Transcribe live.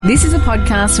This is a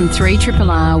podcast from 3RRR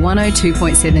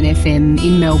 102.7 FM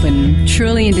in Melbourne,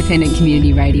 truly independent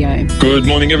community radio. Good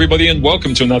morning, everybody, and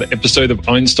welcome to another episode of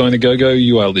Einstein A Go-Go.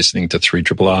 You are listening to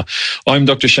 3RRR. I'm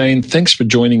Dr. Shane. Thanks for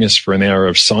joining us for an hour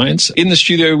of science. In the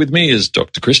studio with me is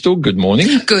Dr. Crystal. Good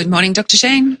morning. Good morning, Dr.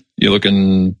 Shane. You're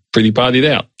looking pretty partied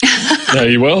out. Are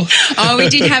you well? Oh, we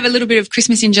did have a little bit of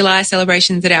Christmas in July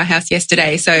celebrations at our house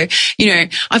yesterday. So,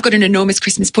 I've got an enormous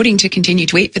Christmas pudding to continue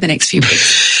to eat for the next few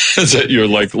weeks. Is that your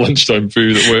lunchtime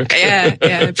food at work?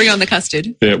 Yeah. Bring on the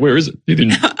custard. Yeah, where is it? You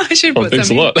didn't. I should have brought thanks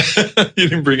some. Thanks a lot. You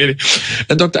didn't bring any.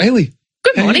 And Dr. Ailey.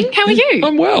 Good morning. How are you?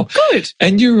 I'm well. Good.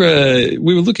 And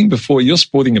we were looking before. You're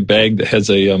sporting a bag that has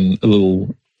a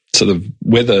little sort of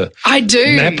weather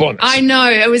map on it. I know.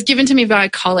 It was given to me by a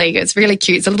colleague. It's really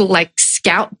cute. It's a little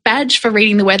scout badge for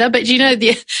reading the weather. But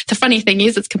the funny thing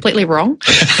is it's completely wrong.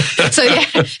 So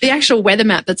the actual weather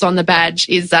map that's on the badge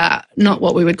is not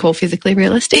what we would call physically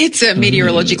realistic. It's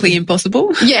meteorologically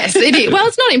impossible. Yes, it is. Well,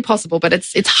 it's not impossible, but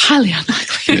it's highly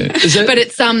unlikely. Yeah. But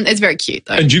it's very cute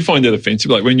though. And do you find that offensive?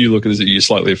 Like when you look at it, are you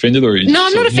slightly offended or are you No,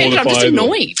 I'm not offended. I'm just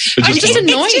annoyed.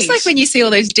 It's just like when you see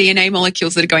all those DNA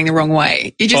molecules that are going the wrong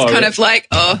way. You just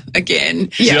again.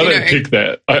 Yeah, I don't pick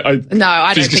that. I don't pick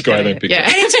that. I don't pick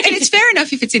that. And it's fair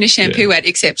enough if it's in a shampoo ad,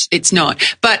 except it's not.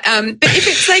 But if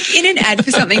it's in an ad for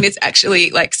something that's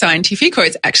actually scientific, or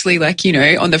it's actually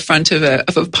on the front of a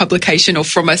publication or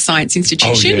from a science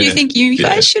institution, you think you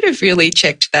guys should have really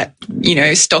checked that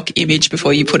stock image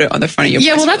before you put it on the front of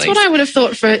your press that's release. what I would have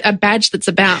thought for a badge that's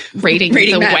about reading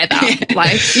the map.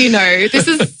 weather. This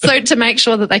is so to make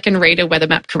sure that they can read a weather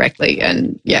map correctly,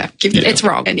 and it's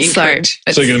wrong.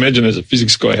 So you can imagine as a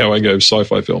physics guy how I go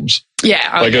sci-fi films.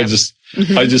 I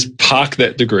just park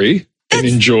that degree and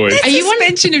enjoy. Are you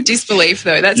suspension of disbelief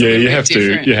though? That's you have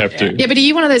to. You have to. Yeah, but are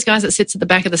you one of those guys that sits at the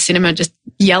back of the cinema just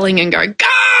yelling and going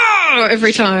 "Go!"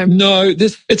 every time? No,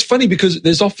 it's funny because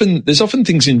there's often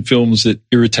things in films that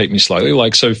irritate me slightly.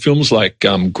 Films like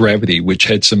Gravity, which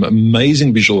had some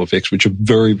amazing visual effects, which are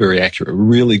very, very accurate,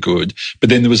 really good. But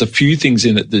then there was a few things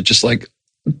in it that just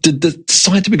did the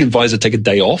scientific advisor take a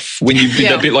day off when you did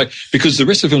that bit? Because the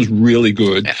rest of the film's really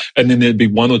good, and then there'd be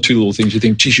one or two little things you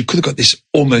think, geez, you could have got this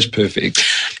almost perfect,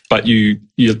 but you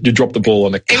drop the ball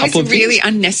on a couple of things. It was really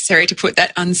unnecessary to put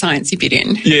that unsciencey bit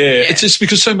in. Yeah, it's just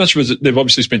because so much of it, they've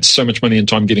obviously spent so much money and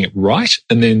time getting it right,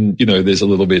 and then there's a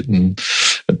little bit, and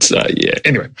it's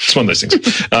Anyway, it's one of those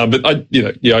things. But I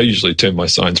usually turn my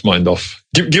science mind off.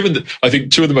 Given that I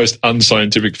think two of the most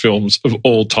unscientific films of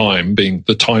all time being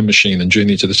The Time Machine and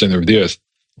Journey to the Center of the Earth,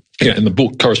 and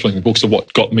the corresponding books are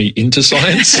what got me into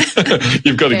science.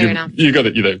 You've got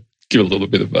to give a little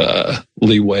bit of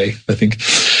leeway, I think.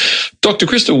 Dr.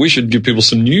 Crystal, we should give people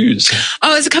some news.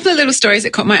 Oh, there's a couple of little stories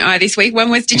that caught my eye this week.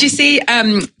 One was, did you see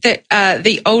that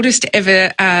the oldest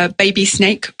ever baby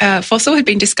snake fossil had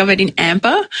been discovered in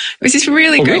amber? It was this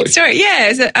really great story.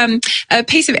 Yeah, it was a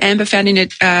piece of amber found in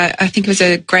I think it was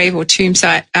a grave or tomb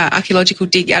site, archaeological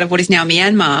dig out of what is now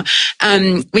Myanmar,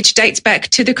 which dates back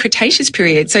to the Cretaceous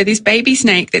period. So this baby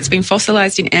snake that's been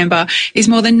fossilized in amber is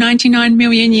more than 99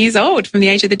 million years old, from the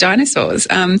age of the dinosaurs.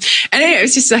 And anyway, it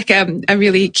was just a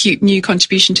really cute new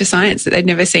contribution to science that they'd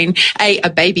never seen. A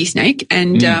baby snake,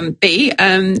 and B,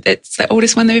 it's the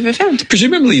oldest one they've ever found.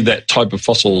 Presumably that type of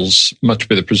fossil's much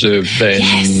better preserved than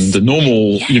the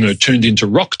normal, turned into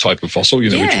rock type of fossil,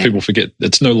 which people forget.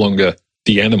 It's no longer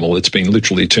the animal. It's been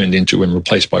literally turned into and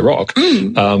replaced by rock. So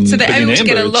they're able to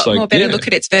get a lot more better look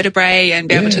at its vertebrae and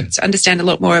be able to understand a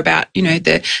lot more about,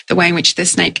 the way in which the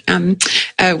snake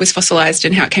was fossilized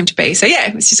and how it came to be. So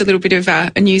it was just a little bit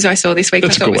of news I saw this week.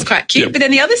 That's I thought was quite cute. Yep. But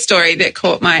then the other story that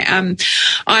caught my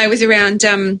eye was around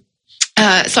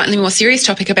slightly more serious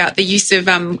topic about the use of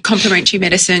complementary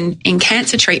medicine in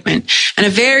cancer treatment, and a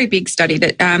very big study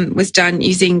that was done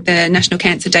using the National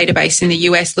Cancer Database in the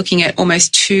US, looking at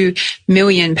almost 2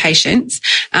 million patients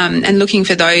and looking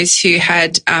for those who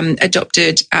had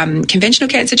adopted conventional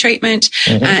cancer treatment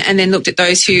and then looked at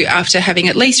those who, after having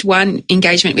at least one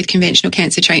engagement with conventional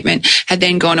cancer treatment, had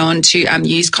then gone on to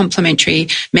use complementary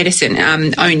medicine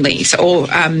only.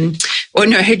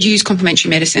 Had used complementary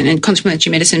medicine, and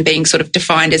complementary medicine being sort of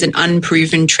defined as an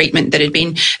unproven treatment that had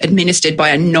been administered by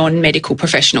a non-medical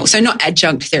professional. So not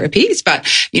adjunct therapies, but,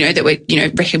 that were,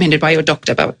 recommended by your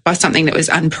doctor, but by something that was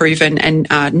unproven and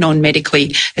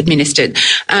non-medically administered.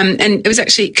 And it was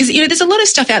actually, because, there's a lot of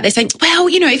stuff out there saying, well,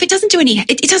 if it doesn't do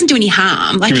any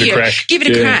harm, give it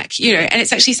a crack, and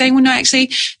it's actually saying, well, no,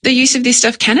 actually the use of this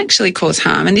stuff can actually cause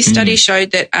harm. And this study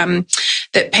showed that,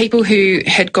 that people who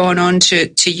had gone on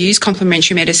to use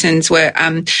complementary medicines were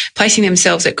placing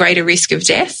themselves at greater risk of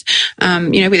death,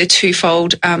 with a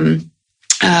twofold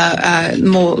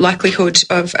more likelihood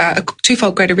of a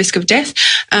twofold greater risk of death,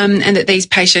 and that these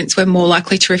patients were more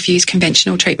likely to refuse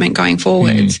conventional treatment going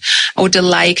forwards or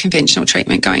delay conventional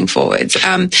treatment going forwards.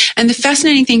 And the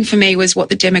fascinating thing for me was what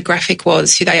the demographic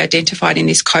was, who they identified in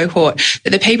this cohort,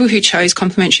 that the people who chose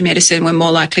complementary medicine were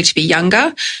more likely to be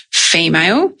younger,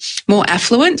 female, more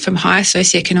affluent from higher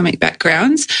socioeconomic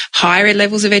backgrounds, higher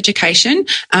levels of education,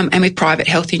 and with private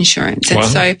health insurance.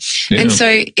 And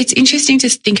so it's interesting to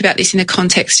think about this in the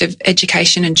context of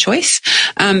education and choice,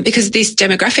 because this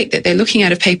demographic that they're looking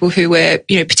at of people who were,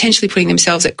 potentially putting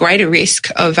themselves at greater risk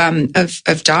of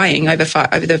dying over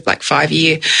the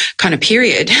 5-year kind of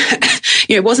period,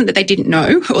 it wasn't that they didn't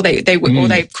know or they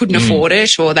couldn't afford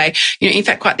it, or they, in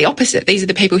fact, quite the opposite. These are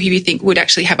the people who you think would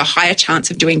actually have a higher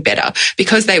chance of doing better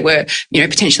because they were,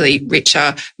 potentially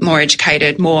richer, more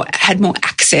educated, had more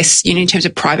access, in terms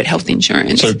of private health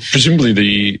insurance. So presumably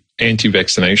the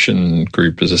anti-vaccination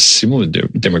group is a similar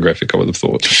demographic, I would have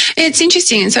thought. It's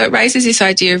interesting. And so it raises this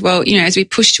idea of, as we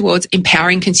push towards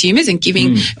empowering consumers and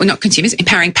giving, well, not consumers,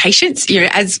 empowering patients,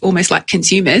 as almost like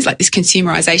consumers, like this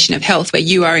consumerization of health where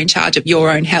you are in charge of your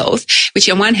own health, which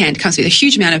on one hand comes with a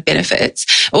huge amount of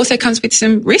benefits, also comes with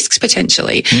some risks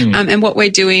potentially. And what we're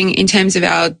doing in terms of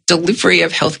our delivery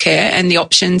of healthcare and the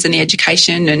options and the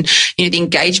education and, the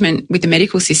engagement with the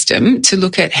medical system to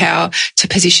look at how to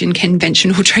position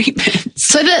conventional treatment.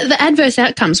 So the adverse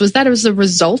outcomes, was that as a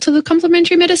result of the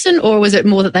complementary medicine, or was it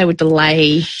more that they would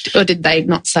delay, or did they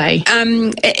not say?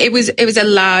 It was a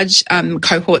large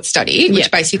cohort study, which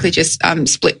basically just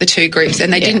split the two groups,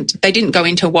 and they didn't go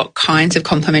into what kinds of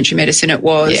complementary medicine it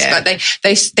was, but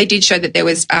they did show that there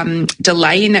was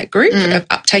delay in that group of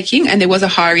uptaking, and there was a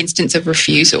higher instance of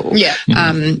refusal.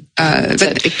 That's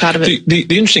a big part of it.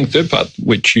 The interesting third part,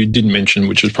 which you didn't mention,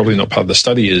 which was probably not part of the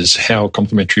study, is how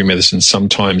complementary medicine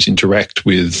sometimes interact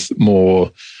with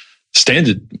more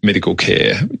standard medical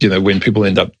care, when people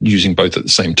end up using both at the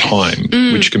same time,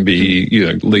 which can be,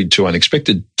 lead to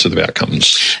unexpected sort of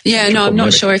outcomes. I'm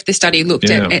not sure if the study looked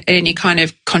at any kind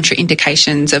of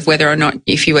contraindications of whether or not,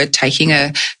 if you were taking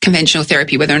a conventional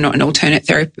therapy, whether or not an alternate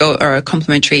therapy or a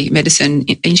complementary medicine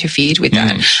interfered with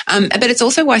that. But it's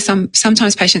also why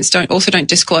sometimes patients don't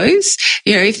disclose,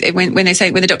 when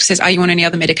the doctor says, are you on any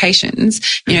other medications?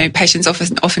 Patients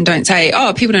often don't say,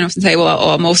 people don't often say, well,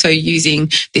 I'm also using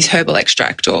this herbal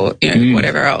extract or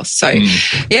whatever else. So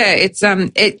it's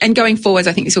and going forwards,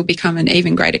 I think this will become an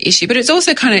even greater issue. But it's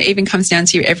also kind of even comes down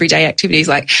to your everyday activities,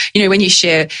 like when you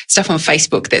share stuff on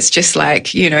Facebook that's just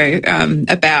like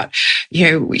about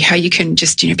how you can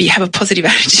just have a positive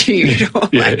attitude,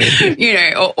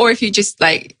 or if you just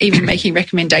like even making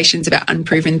recommendations about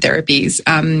unproven therapies,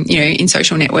 in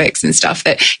social networks and stuff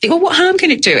that you think, well, what harm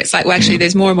can it do? It's like, well, actually,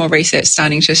 there's more and more research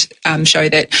starting to show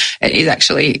that it is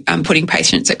actually putting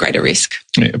patients at greater risk.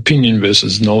 Opinion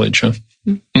versus knowledge, huh?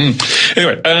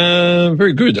 Anyway,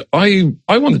 very good. I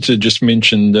wanted to just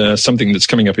mention something that's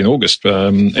coming up in August,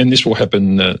 and this will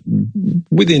happen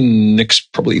within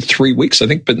next probably 3 weeks, I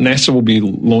think. But NASA will be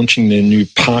launching their new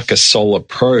Parker Solar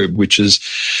Probe, which is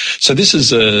this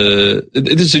is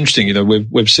interesting.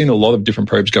 We've seen a lot of different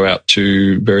probes go out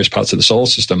to various parts of the solar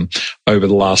system over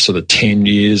the last sort of 10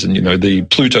 years, and the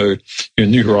Pluto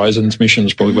New Horizons mission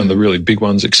is probably one of the really big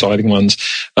ones, exciting ones.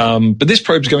 But this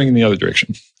probe's going in the other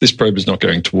direction. This probe is not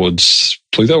going towards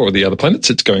Pluto or the other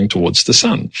planets, it's going towards the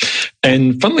sun.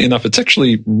 And funnily enough, it's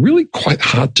actually really quite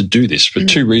hard to do this for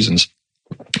two reasons.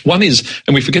 One is,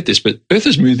 and we forget this, but Earth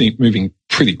is moving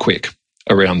pretty quick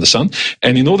around the sun.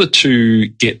 And in order to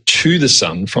get to the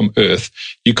sun from Earth,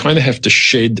 you kind of have to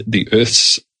shed the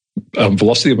Earth's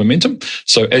velocity of momentum.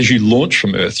 So as you launch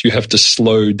from Earth, you have to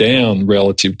slow down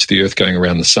relative to the Earth going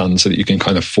around the sun so that you can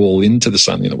kind of fall into the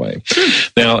sun in a way.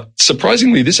 Now,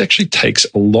 surprisingly, this actually takes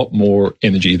a lot more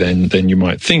energy than you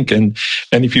might think. And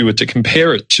if you were to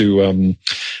compare it to,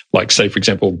 say, for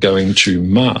example, going to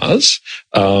Mars,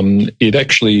 it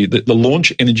actually, the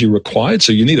launch energy required,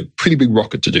 so you need a pretty big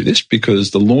rocket to do this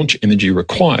because the launch energy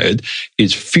required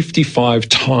is 55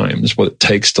 times what it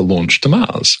takes to launch to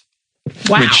Mars.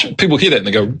 Wow. Which people hear that and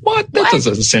they go, what? That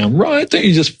doesn't sound right. Don't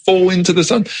you just fall into the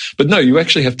sun? But no, you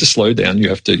actually have to slow down. You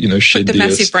have to, shed put the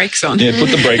massive brakes on. Yeah,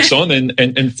 put the brakes on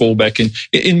and fall back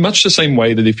in much the same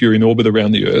way that if you're in orbit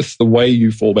around the Earth, the way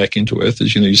you fall back into Earth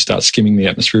is, you start skimming the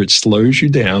atmosphere. It slows you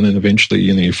down and eventually,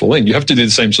 you fall in. You have to do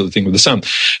the same sort of thing with the sun.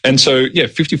 And so,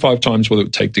 55 times what it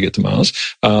would take to get to Mars,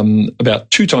 about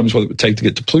 2 times what it would take to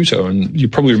get to Pluto. And you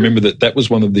probably remember that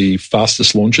was one of the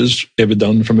fastest launches ever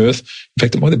done from Earth. In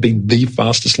fact, it might have been the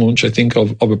fastest launch, I think,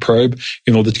 of a probe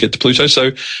in order to get to Pluto.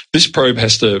 So this probe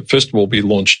has to, first of all, be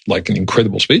launched like an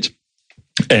incredible speed.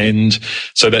 And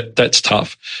so that's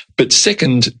tough. But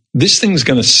second, this thing's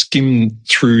going to skim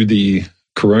through the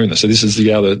corona. So this is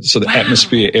the outer sort of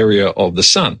atmosphere area of the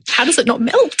sun. How does it not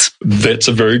melt? That's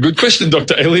a very good question,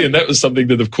 Dr. Ailey. And that was something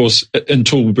that, of course,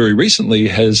 until very recently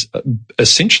has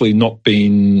essentially not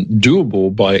been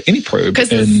doable by any probe. Because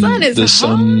the sun is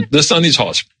hot. The sun is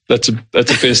hot. That's a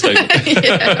fair statement.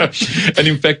 And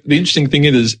in fact, the interesting thing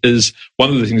is one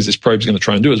of the things this probe is going to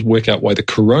try and do is work out why the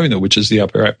corona, which is the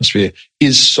upper atmosphere,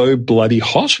 is so bloody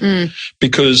hot.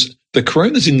 Because the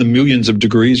corona is in the millions of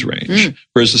degrees range,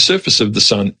 whereas the surface of the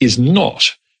sun is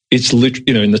not. It's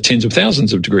literally, in the tens of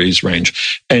thousands of degrees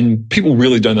range. And people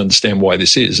really don't understand why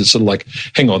this is. It's sort of like,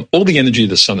 hang on, all the energy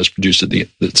the sun has produced at the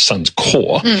sun's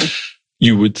core,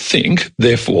 you would think,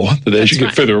 therefore, that as you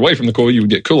get further away from the core, you would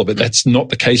get cooler. But that's not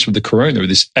the case with the corona.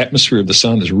 This atmosphere of the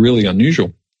sun is really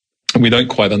unusual. And we don't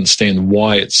quite understand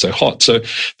why it's so hot. So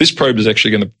this probe is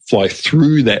actually going to fly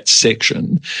through that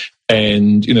section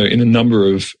and, in a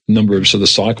number of sort of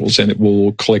cycles, and it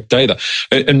will collect data.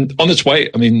 And on its way,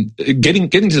 I mean, getting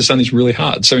to the sun is really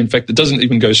hard. So in fact, it doesn't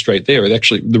even go straight there. It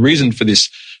actually, the reason for this,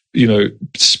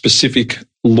 specific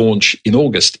launch in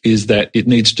August is that it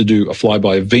needs to do a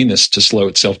flyby of Venus to slow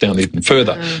itself down even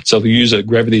further. So they'll use a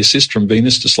gravity assist from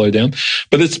Venus to slow down.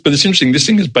 But it's interesting. This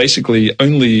thing is basically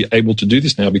only able to do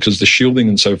this now because the shielding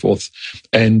and so forth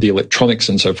and the electronics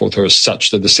and so forth are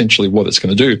such that essentially what it's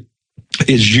going to do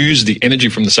is use the energy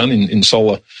from the sun in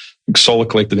solar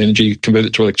collected energy, convert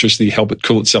it to electricity, help it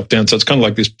cool itself down. So it's kind of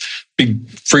like this big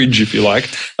fridge, if you like,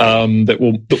 that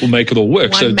will make it all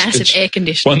work. One massive air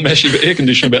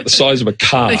conditioner about the size of a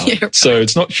car. Yeah, right. So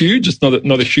it's not huge. It's not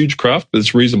a huge craft, but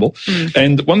it's reasonable.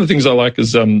 And one of the things I like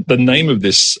is the name of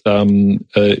this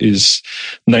is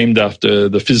named after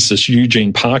the physicist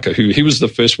Eugene Parker, he was the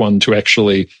first one to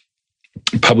actually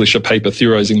publish a paper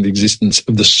theorizing the existence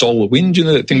of the solar wind,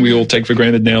 that thing we all take for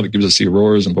granted now that gives us the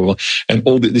auroras and blah, blah, blah, and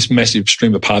all this massive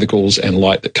stream of particles and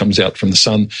light that comes out from the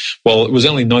sun. Well, it was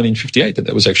only 1958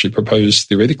 that was actually proposed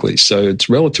theoretically, so it's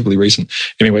relatively recent.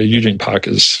 Anyway, Eugene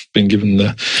Parker's been given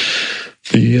the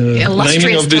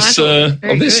naming of this.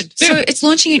 Good. So it's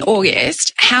launching in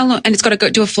August. How long? And it's got to go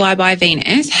do a flyby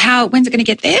Venus. When's it going to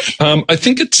get there? I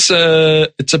think it's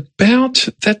about.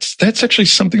 That's actually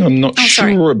something I'm not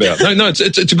sure about. No,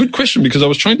 it's a good question because I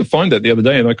was trying to find that the other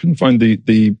day and I couldn't find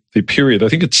the period. I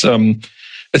think it's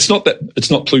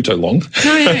not Pluto long.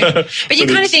 No. But you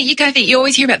kind of think you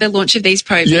always hear about the launch of these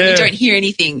probes and you don't hear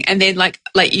anything. And then like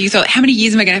you thought, how many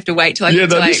years am I going to have to wait till I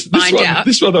find out?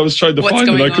 This one I was trying to find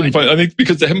and I couldn't find. I think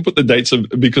because they haven't put the dates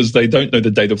because they don't know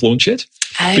the date of launch yet.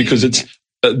 Because it's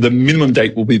the minimum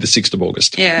date will be the 6th of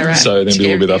August. Yeah, right. So then be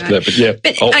a little bit after that.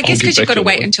 But I guess because you've got to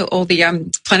wait until all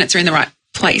the planets are in the right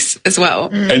place as well.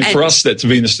 And for us, that's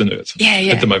Venus and Earth.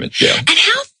 At the moment. Yeah. And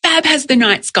how fab has the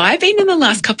night sky been in the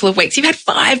last couple of weeks? You've had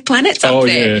 5 planets up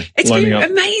there. Yeah, it's been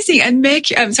amazing.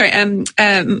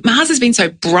 And Mars has been so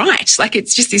bright. Like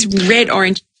it's just this red,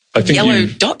 orange, yellow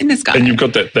dot in the sky. And you've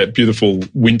got that beautiful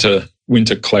winter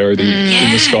clarity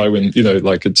in the sky when,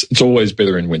 it's always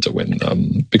better in winter when,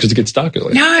 because it gets dark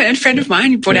early. No, and a friend of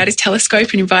mine brought out his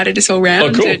telescope and invited us all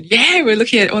round. Oh, cool. And we're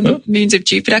looking at all the moons of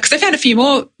Jupiter because they found a few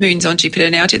more moons on Jupiter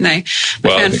now, didn't they? They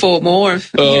found 4 more.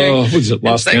 What was it?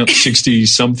 Last count, 60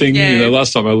 something.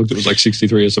 Last time I looked, it was like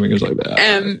 63 or something. It was like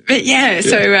that.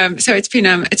 So it's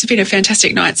been a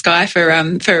fantastic night sky for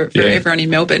everyone in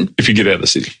Melbourne. If you get out of the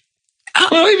city.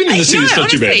 Well, even in the city, it's not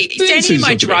too bad. Standing in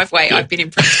my driveway, I've been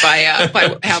impressed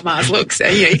by how Mars looks.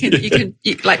 You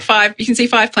can see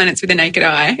 5 planets with the naked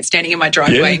eye standing in my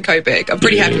driveway in Coburg. I'm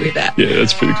pretty happy with that. Yeah,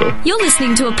 that's pretty cool. You're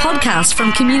listening to a podcast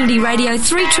from Community Radio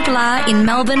 3RRR in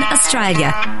Melbourne,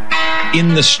 Australia.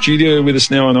 In the studio with us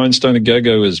now on Einstein A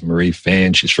Go-Go is Marie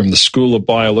Fan. She's from the School of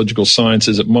Biological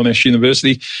Sciences at Monash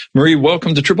University. Marie,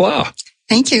 welcome to Triple R.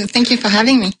 Thank you. Thank you for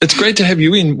having me. It's great to have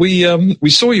you in. We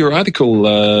saw your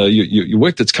article, your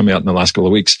work that's come out in the last couple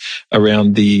of weeks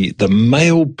around the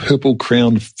male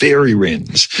purple-crowned fairy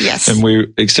wrens. Yes.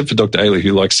 And except for Dr. Ailey,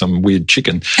 who likes some weird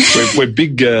chicken, we're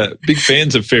big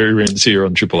fans of fairy wrens here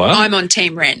on Triple R. I'm on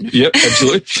Team Wren. Yep,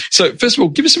 absolutely. So first of all,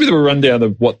 give us a bit of a rundown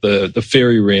of what the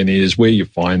fairy wren is, where you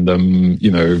find them,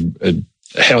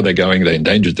 how they're going, they're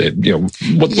endangered.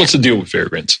 What's the deal with fairy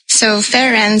wrens? So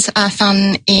fairy wrens are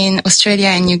found in Australia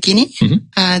and New Guinea.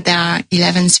 Mm-hmm. There are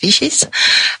 11 species,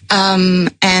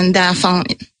 and they are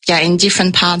found in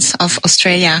different parts of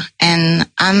Australia. And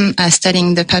I'm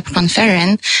studying the purple-crowned fairy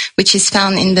wren, which is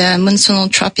found in the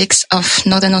monsoonal tropics of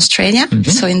northern Australia,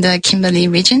 so in the Kimberley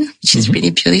region, which is really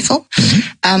beautiful.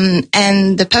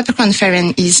 And the purple-crowned fairy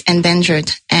wren is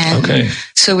endangered, and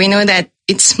so we know that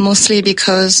it's mostly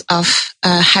because of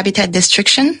habitat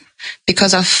destruction.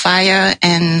 because of fire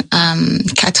and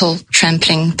cattle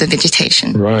trampling the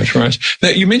vegetation. Right. Now,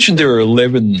 you mentioned there are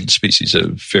 11 species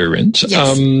of fairy wrens.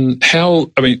 Yes.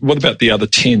 What about the other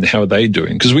 10? How are they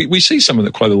doing? Because we see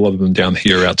quite a lot of them down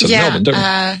here outside Melbourne, don't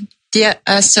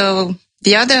we? So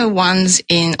the other ones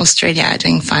in Australia are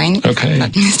doing fine, if I'm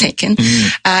not mistaken.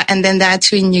 And then there are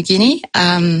 2 in New Guinea.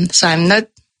 So I'm not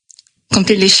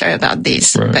completely sure about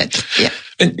this, but yeah.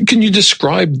 And can you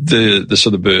describe the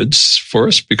sort of birds for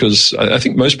us? Because I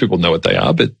think most people know what they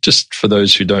are, but just for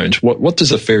those who don't, what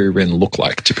does a fairy wren look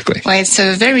like typically? Well, it's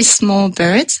a very small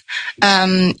bird.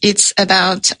 It's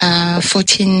about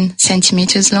 14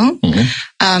 centimeters long.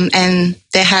 And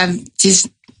they have this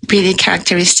really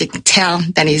characteristic tail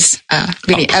that is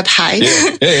really up high.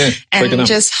 And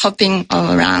just hopping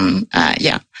all around.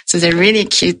 So they're really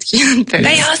cute birds.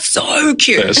 They are so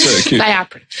cute. They're so cute. They are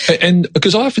pretty. And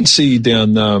because I often see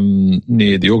down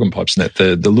near the organ pipes and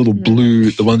the little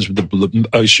blue, the ones with the blue,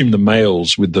 I assume the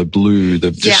males with the blue,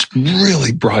 just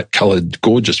really bright coloured,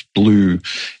 gorgeous blue.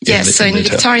 Yes, so in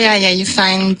Victoria, you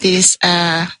find this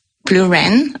blue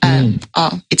wren,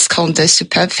 or it's called the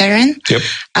superb fairy wren. Yep.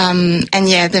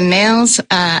 And the males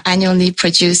annually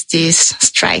produce this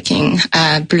striking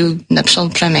blue nuptial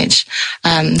plumage.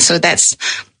 So that's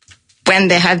when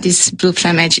they have this blue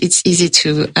plumage, it's easy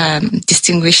to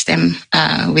distinguish them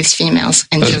with females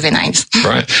and juveniles.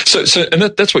 Right. So and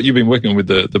that's what you've been working on with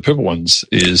the purple ones,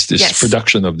 is this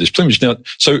production of this plumage. Now,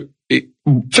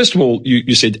 first of all,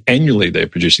 you said annually they're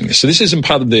producing this. So this isn't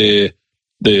part of their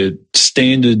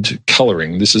standard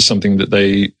colouring. This is something that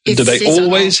they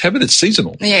always have it? It's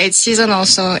seasonal. Yeah, it's seasonal.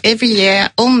 So every year,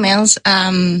 all males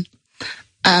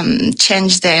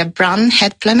change their brown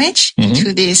head plumage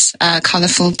into this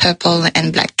colourful purple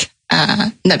and black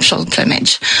nuptial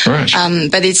plumage. Right.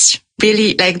 But it's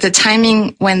really like the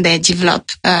timing when they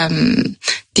develop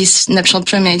this nuptial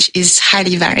plumage is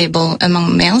highly variable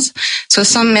among males. So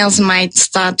some males might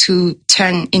start to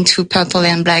turn into purple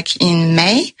and black in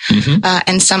May,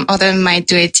 and some other might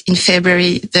do it in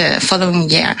February the following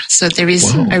year. So there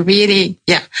is a really,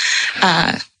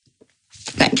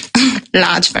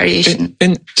 large variation.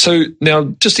 And so now,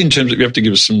 just in terms of, you have to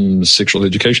give us some sexual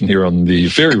education here on the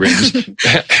fairy wrens.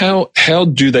 how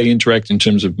do they interact in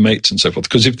terms of mates and so forth?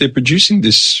 Because if they're producing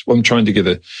this, what I'm trying to get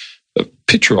a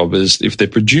picture of is if they're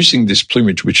producing this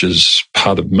plumage, which is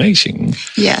part of mating.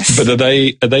 Yes. But are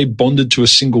they bonded to a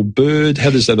single bird? How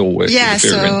does that all work? Yeah.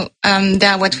 So they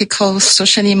are what we call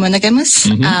socially monogamous,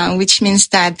 which means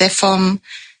that they form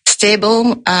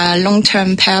stable,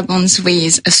 long-term pair bonds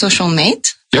with a social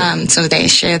mate. Yep. So they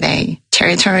share their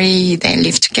territory, they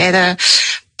live together.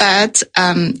 But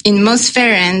in most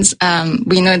fairy wrens,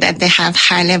 we know that they have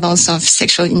high levels of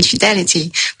sexual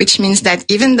infidelity, which means that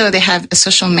even though they have a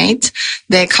social mate,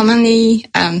 they commonly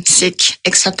seek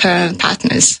extra-pair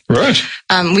partners. Right.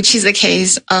 Which is the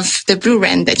case of the blue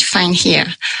wren that you find here.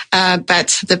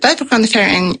 But the purple-crowned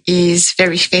fairy wren is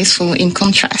very faithful in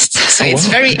contrast. So it's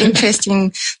very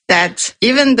interesting that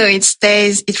even though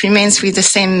it remains with the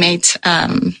same mate,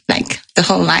 like the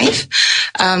whole life,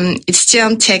 it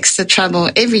still takes the trouble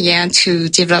every year to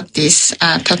develop this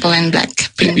purple and black.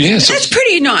 Yeah, so that's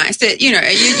pretty nice. That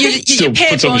you're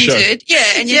pair bonded,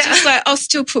 and you're just like, I'll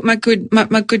still put my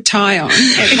good tie on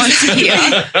once a year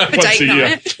for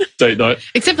date night.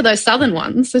 Except for those southern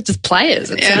ones, they're just players.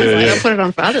 It sounds like they'll put it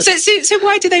on for others. So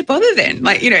why do they bother then?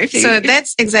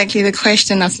 That's exactly the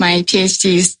question of my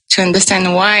PhD, is to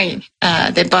understand why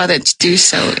they bother to do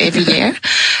so every year.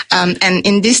 And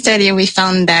in this study, we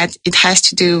found that it has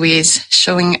to do with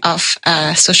showing off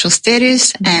social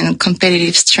status and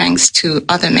competitive strengths to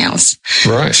other males.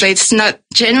 Right. So it's not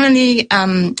generally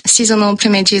seasonal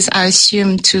plumages are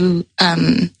assumed to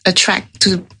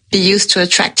be used to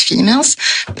attract females,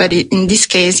 but in this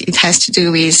case, it has to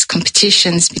do with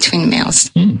competitions between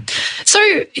males. So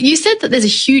you said that there's a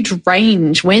huge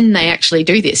range when they actually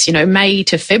do this, May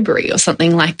to February or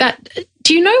something like that.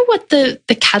 Do you know what the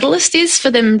catalyst is for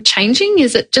them changing?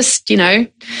 Is it just,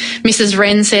 Mrs.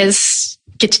 Wren says,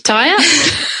 get your tie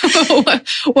out?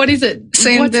 What is it?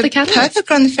 So what's the catalyst?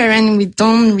 Purple-crowned fairy wren, we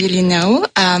don't really know.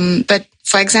 But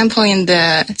for example, in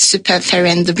the superb fairy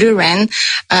wren, the blue wren,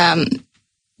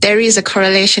 there is a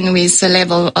correlation with the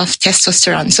level of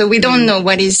testosterone. So we don't know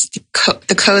what is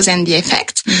the cause and the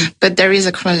effect, but there is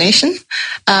a correlation.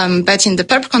 But in the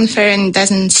purple-crowned fairy wren, it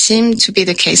doesn't seem to be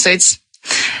the case. So it's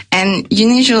an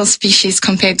unusual species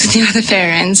compared to the other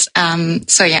fairy wrens.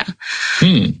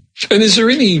 And is there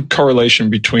any correlation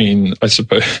between, I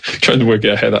suppose, trying to work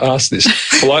out how to ask this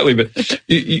politely, but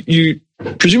you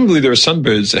presumably there are some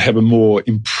birds that have a more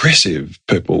impressive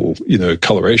purple,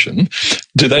 coloration.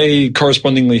 Do they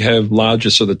correspondingly have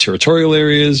larger sort of territorial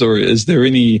areas, or is there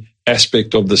any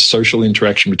aspect of the social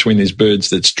interaction between these birds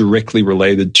that's directly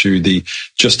related to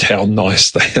just how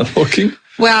nice they are looking?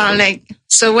 Well,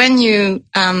 so when you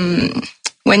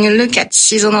look at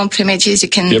seasonal plumages, you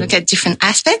can look at different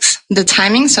aspects. The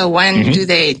timing, so when do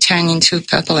they turn into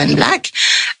purple and black,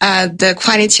 the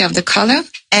quality of the color,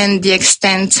 and the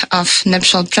extent of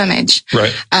nuptial plumage.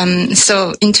 Right.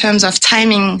 So in terms of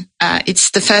timing,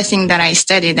 it's the first thing that I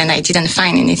studied, and I didn't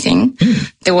find anything.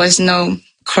 There was no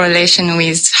correlation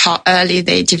with how early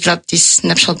they develop this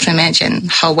nuptial plumage and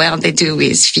how well they do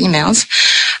with females.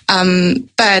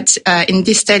 But in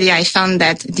this study, I found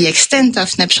that the extent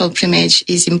of nuptial plumage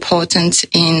is important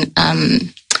in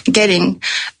getting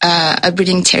a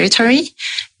breeding territory,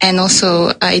 and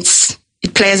also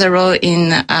it plays a role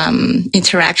in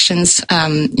interactions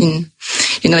in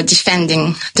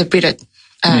defending the breeder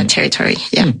territory.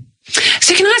 Yeah.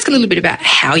 So can I ask a little bit about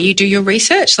how you do your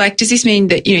research? Like, does this mean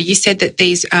that, you said that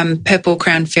these purple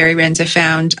crowned fairy wrens are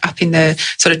found up in the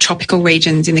sort of tropical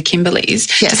regions in the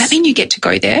Kimberleys? Yes. Does that mean you get to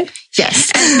go there?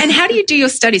 Yes. And how do you do your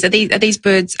studies? Are these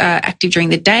birds active during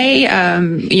the day?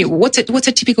 What's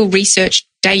a typical research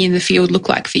day in the field look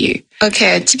like for you?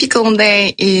 Okay, a typical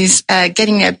day is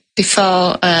getting up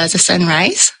before the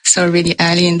sunrise, so really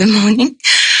early in the morning.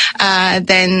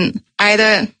 Then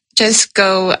either just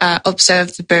go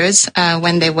observe the birds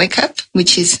when they wake up,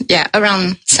 which is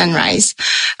around sunrise,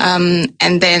 and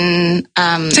then. So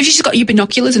have you just got your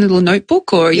binoculars and a little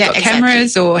notebook, or you got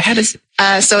cameras, or how does?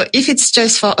 So if it's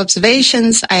just for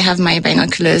observations, I have my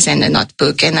binoculars and a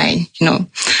notebook, and I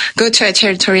go to a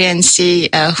territory and see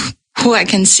who I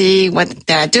can see, what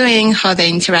they are doing, how they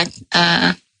interact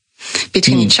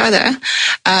between each other,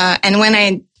 and when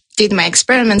I did my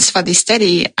experiments for this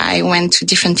study, I went to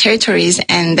different territories,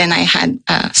 and then I had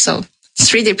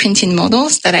 3D printing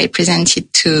models that I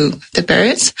presented to the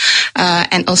birds,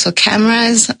 and also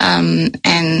cameras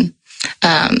and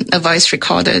a voice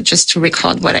recorder just to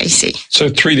record what I see. So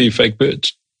 3D fake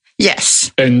birds?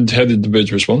 Yes. And how did the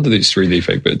birds respond to these 3D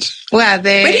fake birds? Well,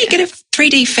 where do you get a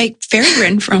 3D fake fairy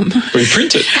wren from? We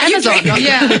print it. Amazon.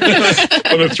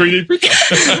 On a 3D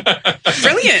printer.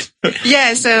 Brilliant.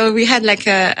 Yeah, so we had like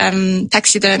a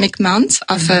taxidermic mount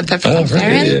of a purple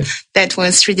fairy wren that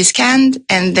was 3D scanned,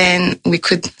 and then we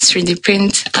could 3D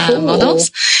print models.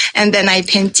 And then I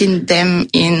painted them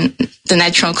in the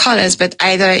natural colors, but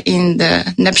either in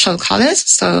the nuptial colors,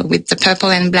 so with the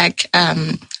purple and black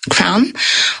crown,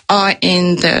 or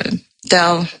in the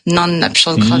dull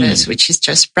non-nuptial colors, which is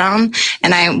just brown.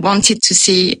 And I wanted to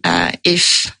see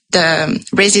if the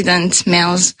resident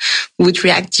males would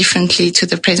react differently to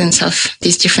the presence of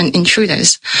these different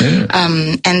intruders.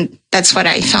 And that's what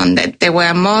I found, that they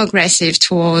were more aggressive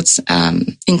towards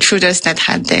intruders that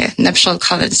had their nuptial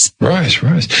colors. Right.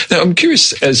 Now, I'm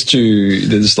curious as to,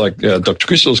 there's like Dr.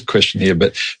 Crystal's question here,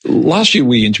 but last year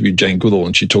we interviewed Jane Goodall,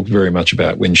 and she talked very much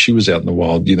about when she was out in the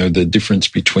wild, the difference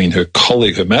between her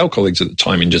male colleagues at the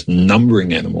time in just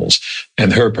numbering animals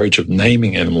and her approach of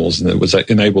naming animals, and it was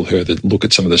enabled her to look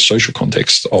at some of the social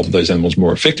context of those animals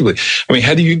more effectively. I mean,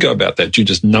 how do you go about that? Do you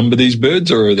just number these birds,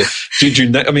 or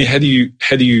how do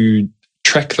you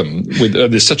track them with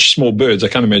they're such small birds? I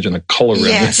can't imagine a collar around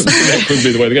them. That could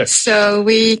be the way to go. So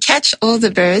we catch all the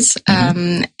birds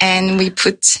and we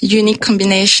put unique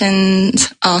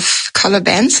combinations of color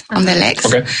bands on their legs.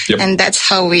 Okay. Yep. And that's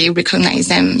how we recognize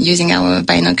them using our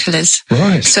binoculars.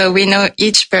 Right. So we know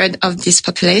each bird of this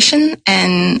population,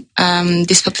 and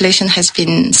this population has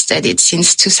been studied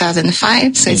since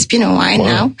 2005. So it's been a while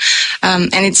now.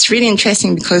 And it's really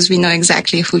interesting because we know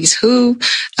exactly who is who.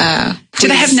 Do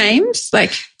they have names?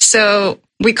 So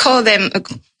we call them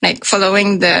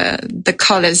following the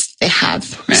colors they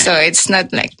have. Right. So it's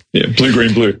not like blue,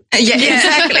 green, blue. Yeah,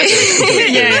 exactly.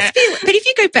 But if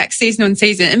you go back season on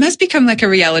season, it must become like a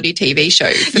reality TV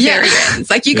show for fairy wrens.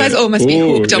 Like you guys all must be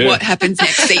hooked on what happens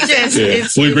next season.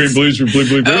 Yes, blue, green, blues with blue,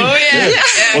 blue, green. Oh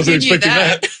yeah. Wasn't expecting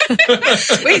that.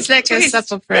 It's like a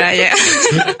soap opera. Yeah.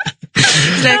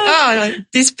 It's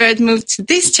like, this bird moved to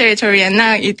this territory, and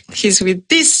now he's with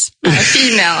this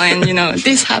female, and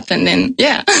this happened, and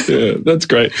Yeah. Yeah, that's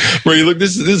great. Marie, look,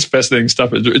 this is fascinating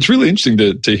stuff. It's really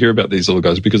interesting to hear about these little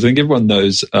guys because I think everyone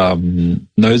knows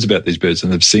about these birds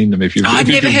and they've seen them. I've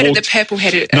never heard of the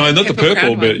purple-headed. No, not the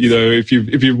purple, but if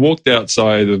you've walked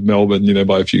outside of Melbourne,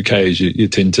 by a few k's, you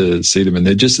tend to see them, and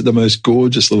they're just the most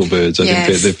gorgeous little birds. I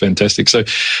think they're fantastic. So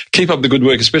keep up the good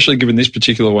work, especially given this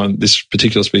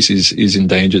particular species is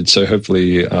endangered. So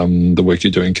hopefully the work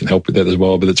you're doing can help with that as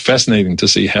well. But it's fascinating to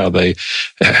see how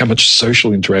much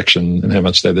social interaction and how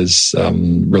much that is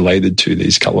related to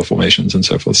these colour formations and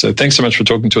so forth. So thanks so much for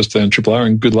talking to us today on Triple R,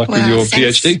 and good luck with your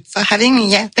PhD. For having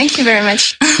me. Yeah, thank you very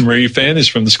much. Marie Fan is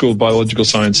from the School of Biological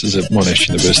Sciences at Monash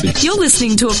University. You're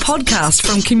listening to a podcast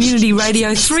from Community Radio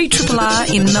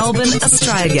 3RRR in Melbourne,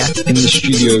 Australia. In the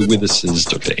studio with us is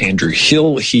Dr. Andrew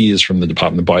Hill. He is from the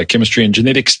Department of Biochemistry and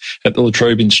Genetics at the La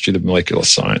Trobe Institute of Molecular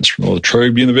Science from La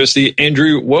Trobe University.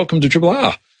 Andrew, welcome to Triple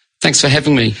R. Thanks for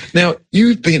having me. Now,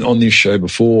 you've been on this show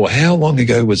before. How long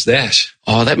ago was that?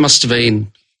 Oh, that must have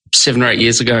been 7 or 8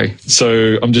 years ago.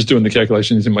 So I'm just doing the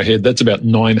calculations in my head. That's about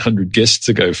 900 guests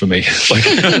ago for me.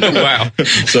 Wow.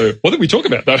 So what did we talk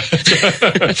about?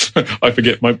 I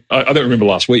forget. I don't remember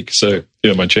last week. So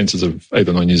my chances of 8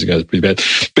 or 9 years ago is pretty bad.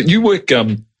 But you work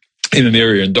in an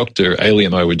area, and Dr. Ailey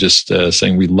and I were just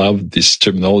saying we love this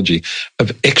terminology of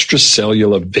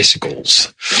extracellular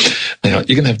vesicles. Now,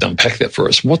 you're going to have to unpack that for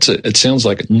us. What's it? It sounds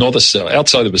like not a cell.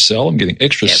 Outside of a cell, I'm getting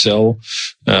extra cell,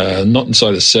 not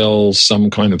inside a cell, some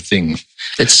kind of thing.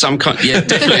 It's some kind,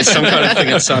 definitely some kind of thing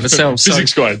inside a cell.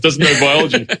 Physics guy doesn't know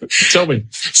biology. Tell me.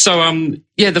 So,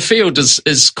 the field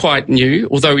is quite new,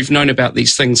 although we've known about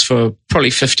these things for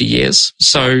probably 50 years.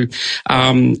 So,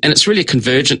 and it's really a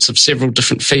convergence of several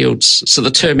different fields. So the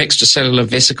term extracellular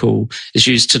vesicle is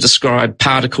used to describe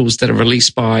particles that are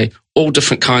released by all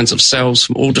different kinds of cells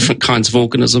from all different kinds of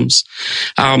organisms.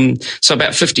 So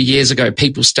about 50 years ago,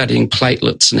 people studying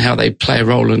platelets and how they play a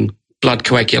role in blood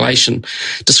coagulation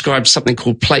described something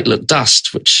called platelet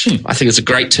dust, which I think is a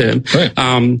great term. Right.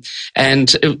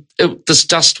 And this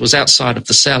dust was outside of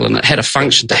the cell, and it had a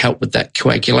function to help with that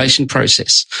coagulation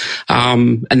process.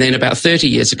 And then about 30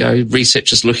 years ago,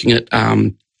 researchers looking at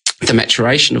the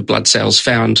maturation of blood cells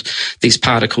found these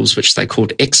particles, which they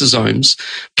called exosomes,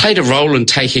 played a role in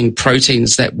taking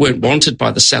proteins that weren't wanted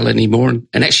by the cell anymore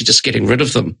and actually just getting rid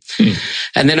of them.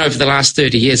 And then over the last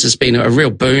 30 years, there's been a real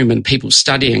boom in people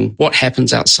studying what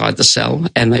happens outside the cell,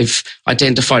 and they've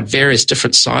identified various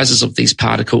different sizes of these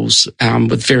particles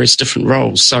with various different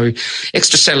roles. So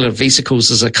extracellular vesicles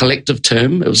is a collective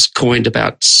term. It was coined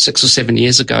about 6 or 7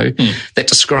 years ago that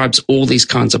describes all these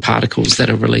kinds of particles that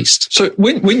are released. So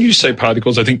when you say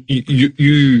particles, I think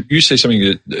you say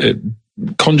something that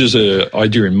conjures an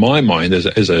idea in my mind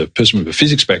as a person with a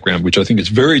physics background, which I think is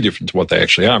very different to what they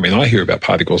actually are. I mean, I hear about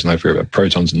particles and I hear about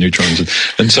protons and neutrons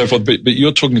and so forth, but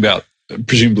you're talking about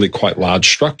presumably quite large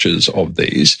structures of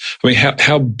these. I mean,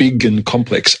 how big and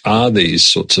complex are these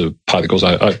sorts of particles?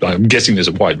 I'm guessing there's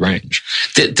a wide range.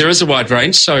 There is a wide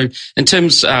range. So in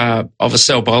terms of a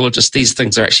cell biologist, these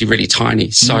things are actually really tiny.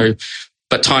 So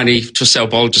but tiny to a cell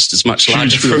biologist is much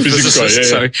larger for a physicist.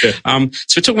 So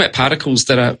we're talking about particles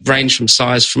that range from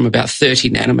size from about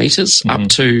 30 nanometers up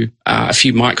to a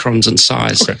few microns in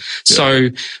size. Okay. So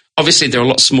obviously they're a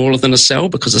lot smaller than a cell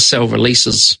because a cell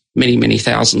releases many, many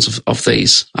thousands of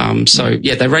these.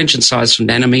 They range in size from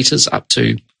nanometers up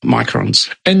to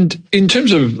microns. And in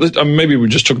terms of, maybe we'll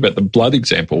just talk about the blood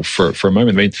example for a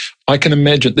moment. I mean, I can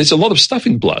imagine there's a lot of stuff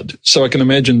in blood. So I can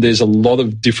imagine there's a lot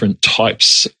of different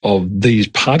types of these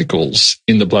particles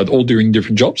in the blood, all doing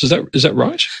different jobs. Is that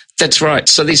right? That's right.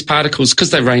 So these particles, because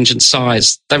they range in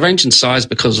size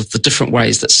because of the different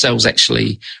ways that cells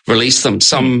actually release them.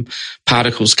 Some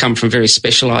particles come from very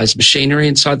specialized machinery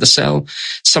inside the cell.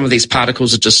 Some of these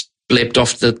particles are just leapt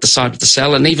off the side of the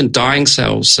cell, and even dying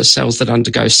cells, so cells that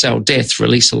undergo cell death,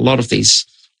 release a lot of these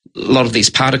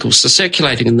particles. So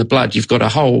circulating in the blood, you've got a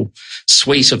whole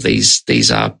suite of these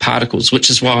particles, which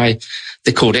is why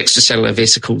they're called extracellular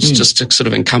vesicles, just to sort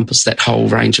of encompass that whole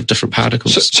range of different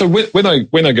particles. So when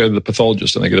I go to the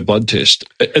pathologist and I get a blood test,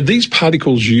 are these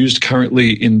particles used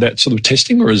currently in that sort of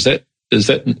testing, or is that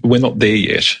we're not there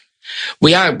yet?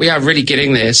 We are really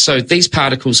getting there. So these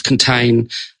particles contain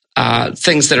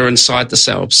things that are inside the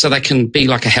cell. So they can be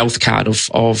like a health card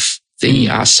of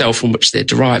cell from which they're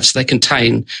derived. So they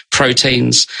contain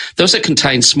proteins. They also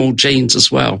contain small genes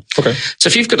as well. Okay. So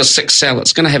if you've got a sick cell,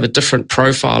 it's going to have a different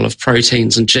profile of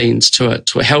proteins and genes to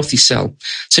a healthy cell.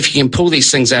 So if you can pull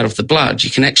these things out of the blood, you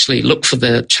can actually look for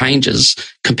the changes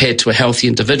compared to a healthy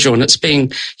individual. And it's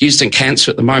being used in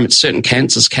cancer at the moment. Certain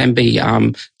cancers can be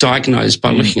diagnosed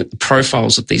by looking at the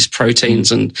profiles of these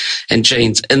proteins and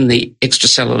genes in the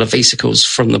extracellular vesicles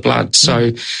from the blood.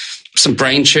 So some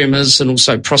brain tumours and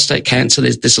also prostate cancer.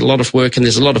 There's a lot of work and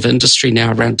there's a lot of industry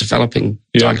now around developing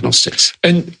diagnostics.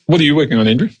 And what are you working on,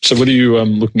 Andrew? So what are you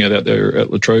looking at out there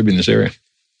at La Trobe in this area?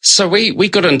 So we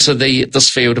got into this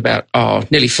field about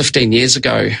nearly 15 years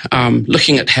ago,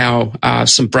 looking at how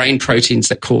some brain proteins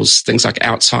that cause things like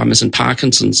Alzheimer's and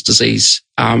Parkinson's disease,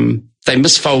 they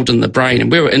misfold in the brain,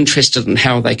 and we were interested in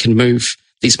how they can move.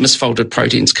 These misfolded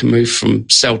proteins can move from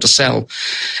cell to cell,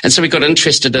 and so we got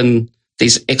interested in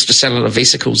these extracellular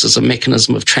vesicles as a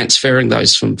mechanism of transferring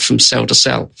those from cell to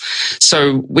cell.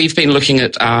 So we've been looking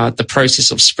at the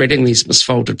process of spreading these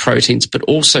misfolded proteins, but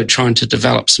also trying to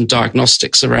develop some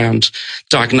diagnostics around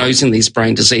diagnosing these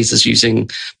brain diseases using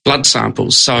blood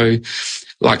samples. So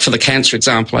like for the cancer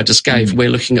example I just gave,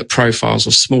 we're looking at profiles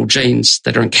of small genes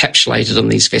that are encapsulated in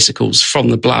these vesicles from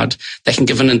the blood that can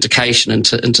give an indication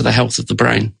into the health of the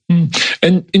brain.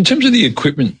 And in terms of the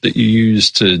equipment that you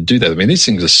use to do that, I mean, these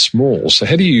things are small. So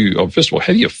how do you, first of all,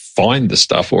 how do you find the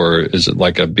stuff? Or is it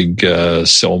like a big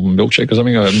cell milkshake or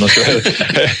something? I'm not sure.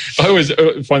 I always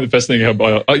find it fascinating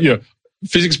how,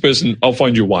 physics person, I'll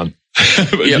find you one.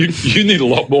 But you need a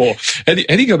lot more. How do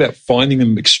you go about finding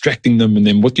them, extracting them, and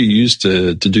then what do you use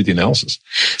to do the analysis?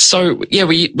 So,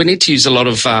 we need to use a lot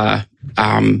of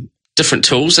different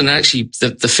tools, and actually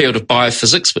the field of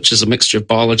biophysics, which is a mixture of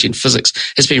biology and physics,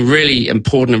 has been really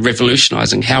important in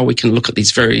revolutionizing how we can look at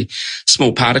these very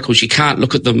small particles. You can't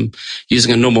look at them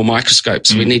using a normal microscope,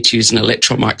 so we need to use an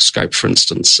electron microscope, for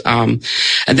instance. And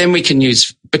then we can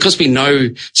use, because we know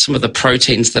some of the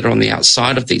proteins that are on the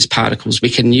outside of these particles, we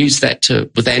can use that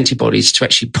with antibodies to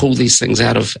actually pull these things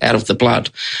out of the blood.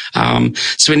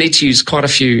 So we need to use quite a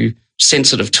few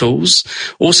sensitive tools.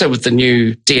 Also with the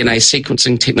new DNA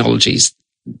sequencing technologies,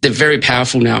 they're very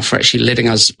powerful now for actually letting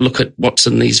us look at what's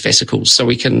in these vesicles. So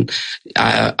we can,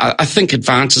 I think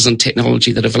advances in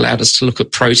technology that have allowed us to look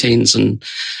at proteins and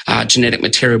genetic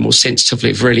material more sensitively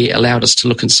have really allowed us to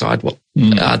look inside what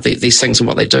these things and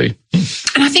what they do.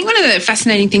 And I think one of the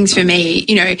fascinating things for me,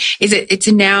 is it's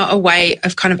now a way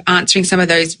of kind of answering some of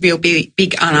those real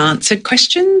big unanswered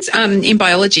questions in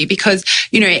biology, because,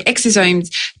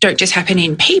 exosomes don't just happen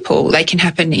in people. They can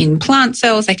happen in plant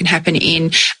cells. They can happen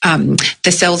in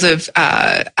the cells of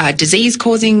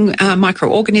disease-causing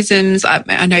microorganisms.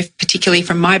 I know particularly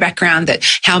from my background that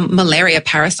how malaria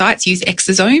parasites use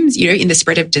exosomes, in the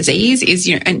spread of disease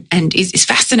is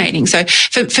fascinating. So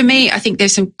for me, I think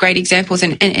there's some great examples,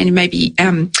 and maybe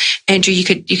Andrew, you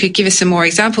could give us some more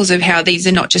examples of how these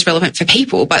are not just relevant for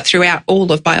people, but throughout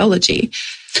all of biology.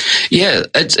 Yeah,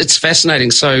 it's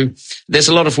fascinating. So there's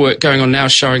a lot of work going on now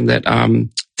showing that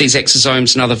these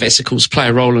exosomes and other vesicles play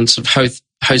a role in sort of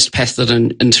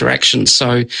host-pathogen interactions.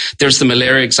 So there's the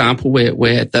malaria example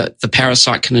where the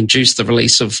parasite can induce the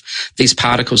release of these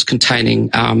particles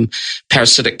containing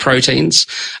parasitic proteins.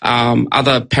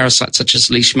 Other parasites such as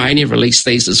Leishmania release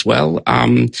these as well.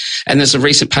 And there's a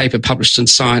recent paper published in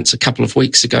Science a couple of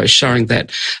weeks ago showing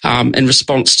that in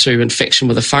response to infection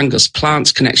with a fungus,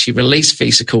 plants can actually release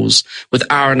vesicles with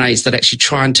RNAs that actually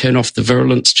try and turn off the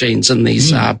virulence genes in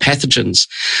these pathogens.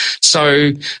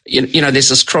 So, there's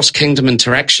this cross-kingdom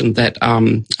interaction that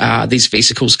these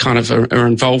vesicles kind of are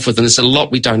involved with, and there's a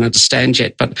lot we don't understand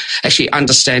yet, but actually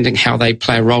understanding how they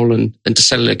play a role in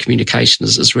intercellular communication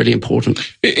is really important.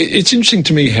 It's interesting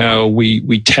to me how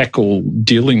we tackle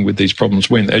dealing with these problems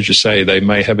when, as you say, they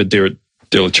may have a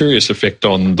deleterious effect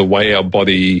on the way our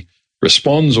body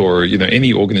responds, or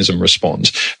any organism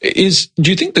responds. Do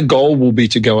you think the goal will be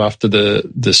to go after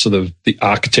the sort of the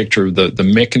architecture of the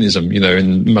mechanism,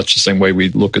 in much the same way we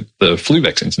look at the flu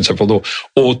vaccines and so forth,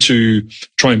 or to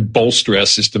try and bolster our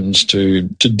systems to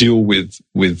deal with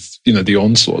the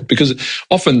onslaught? Because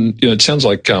often it sounds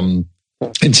like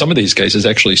in some of these cases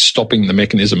actually stopping the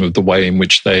mechanism of the way in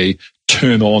which they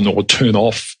turn on or turn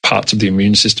off parts of the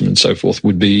immune system and so forth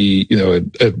would be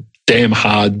a damn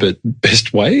hard but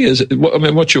best way.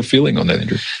 What's your feeling on that,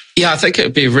 Andrew? Yeah, I think it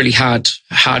would be a really hard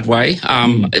way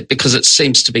because it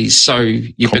seems to be so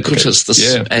ubiquitous,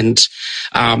 and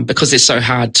because they're so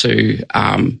hard to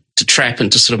trap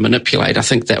and to sort of manipulate. I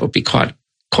think that would be quite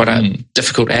quite a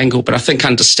difficult angle, but I think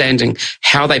understanding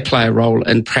how they play a role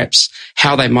and perhaps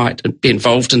how they might be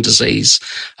involved in disease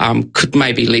could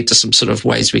maybe lead to some sort of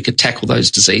ways we could tackle those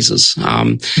diseases.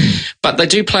 But they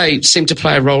do seem to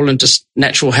play a role in just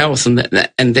natural health, and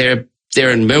they're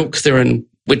in milk,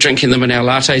 we're drinking them in our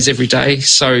lattes every day.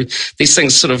 So these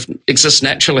things sort of exist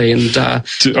naturally. And a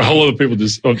whole lot of people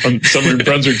just somewhere in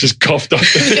Brunswick just coughed up.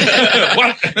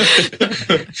 What?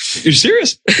 You're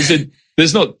serious? I said,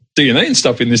 there's not DNA and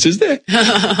stuff in this, is there?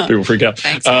 People freak out.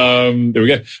 There we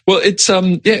go. Well, it's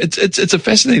a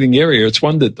fascinating area. It's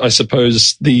one that I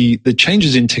suppose the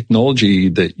changes in technology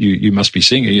that you must be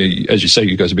seeing, as you say,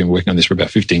 you guys have been working on this for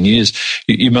about 15 years.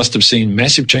 You must have seen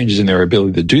massive changes in their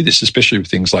ability to do this, especially with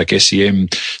things like SEM,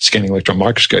 scanning electron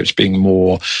microscopes, being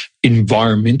more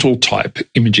environmental type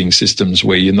imaging systems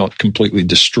where you're not completely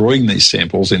destroying these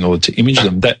samples in order to image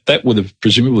them. That would have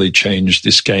presumably changed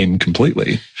this game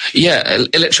completely. Yeah,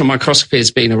 electron microscopy has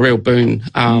been a real boon,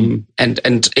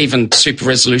 and even super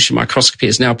resolution microscopy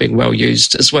is now being well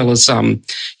used, as well as the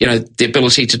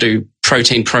ability to do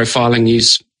protein profiling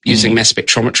using mass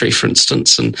spectrometry, for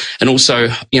instance, and also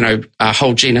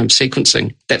whole genome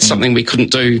sequencing. That's something we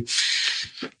couldn't do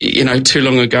too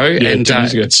long ago, and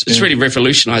it's really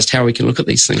revolutionized how we can look at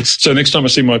these things. So next time I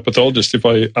see my pathologist, if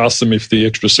I ask them if the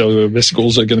extracellular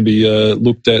vesicles are going to be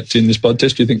looked at in this blood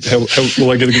test, do you think how will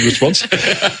I get a good response?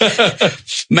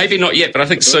 Maybe not yet, but I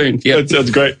think soon. Yeah, that sounds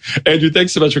great. Andrew,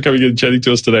 thanks so much for coming in and chatting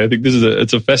to us today. I think this is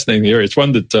it's a fascinating area. It's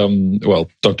one that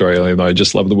Dr. Ailey and I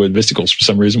just love the word vesicles for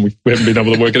some reason. We haven't been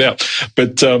able to work it out,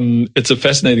 but it's a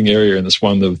fascinating area, and it's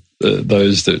one of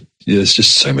those that there's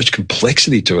just so much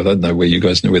complexity to it. I don't know where you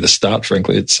guys know where to start,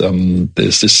 frankly. It's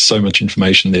there's just so much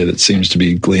information there that seems to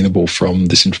be gleanable from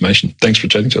this information. Thanks for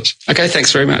chatting to us. Okay,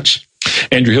 thanks very much.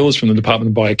 Andrew Hill is from the Department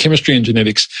of Biochemistry and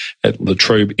Genetics at La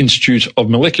Trobe Institute of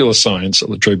Molecular Science at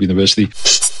La Trobe University.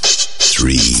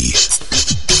 3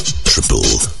 triple.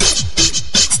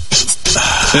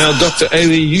 Now, Dr.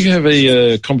 Ailey, you have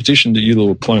a competition that you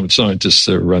little climate scientists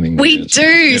are running. We do.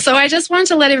 Yeah. So I just wanted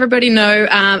to let everybody know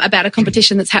about a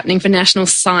competition that's happening for National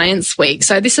Science Week.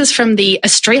 So this is from the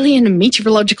Australian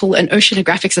Meteorological and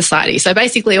Oceanographic Society. So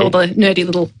basically all the nerdy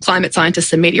little climate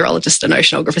scientists and meteorologists and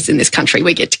oceanographers in this country,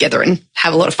 we get together and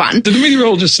have a lot of fun. Do the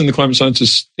meteorologists and the climate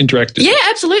scientists interact? Yeah,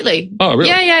 absolutely. Oh, really?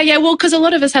 Yeah. Well, because a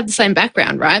lot of us have the same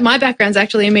background, right? My background's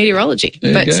actually in meteorology,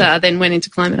 but then went into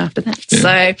climate after that.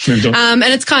 Yeah. So, and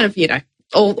it's kind of,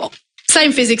 all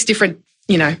same physics, different,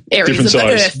 areas different of the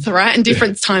Earth, right? And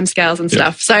different timescales and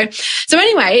stuff. So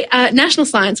anyway, National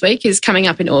Science Week is coming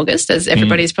up in August, as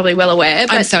everybody's probably well aware.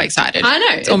 I'm so excited. I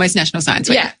know. It's almost National Science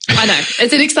Week. Yeah, I know.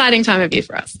 It's an exciting time of year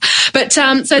for us. But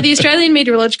so the Australian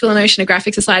Meteorological and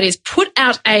Oceanographic Society has put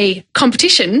out a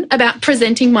competition about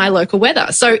presenting my local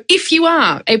weather. So if you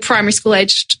are a primary school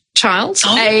aged child,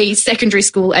 a secondary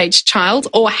school aged child,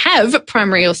 or have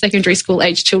primary or secondary school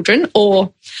aged children,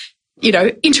 or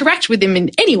interact with them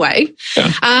in any way,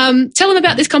 tell them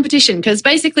about this competition, because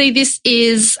basically this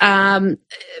is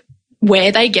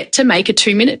where they get to make a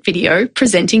 2-minute video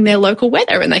presenting their local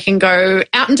weather, and they can go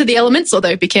out into the elements,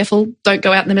 although be careful, don't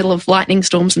go out in the middle of lightning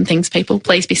storms and things, people,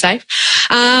 please be safe,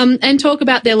 and talk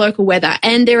about their local weather.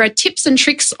 And there are tips and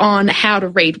tricks on how to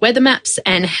read weather maps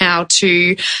and how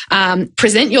to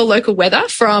present your local weather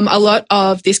from a lot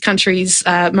of this country's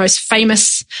most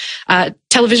famous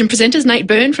television presenters, Nate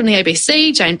Byrne from the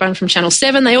ABC, Jane Bunn from Channel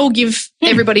 7. They all give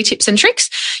everybody tips and tricks.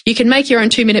 You can make your own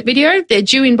 2-minute video. They're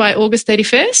due in by August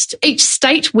 31st. Each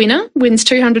state winner wins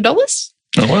 $200.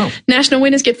 Oh, wow. National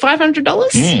winners get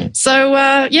 $500. So,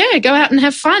 go out and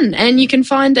have fun. And you can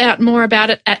find out more about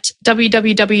it at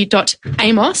www.amos.org.au.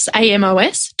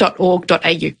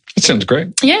 That sounds great.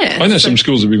 Yeah. I know some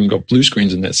schools have even got blue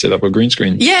screens in that setup, or green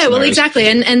screen. Yeah, well, exactly.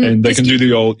 And they can do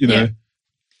the old,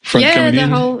 front coming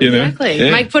in. Exactly.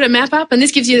 Yeah. Put a map up, and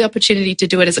this gives you the opportunity to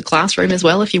do it as a classroom as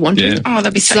well if you want to. Oh,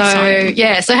 that'd be so exciting.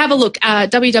 Yeah, so have a look,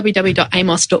 www.amos.org.au,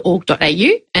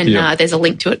 and there's a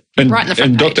link to it right in the front page.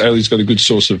 And Dr. Ailey's got a good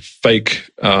source of fake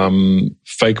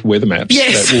weather maps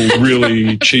that will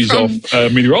really cheese off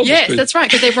meteorologists. Yes, that's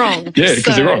right, because they're wrong. Yeah,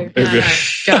 because they're wrong.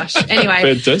 Gosh, anyway.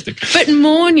 Fantastic. But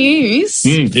more news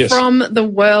from the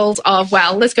world of,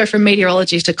 let's go from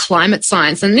meteorology to climate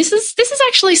science. And this is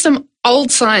actually some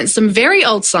old science, some very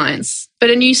old science,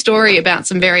 but a new story about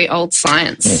some very old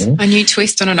science. A new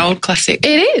twist on an old classic.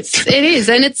 It is.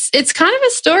 And it's kind of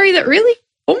a story that really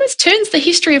almost turns the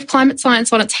history of climate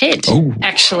science on its head,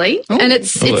 actually. And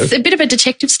it's a bit of a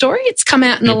detective story. It's come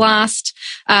out in the last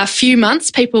few months.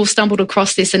 People have stumbled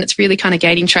across this, and it's really kind of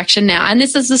gaining traction now. And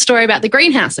this is the story about the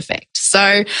greenhouse effect.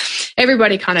 So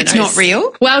everybody kind of knows. It's not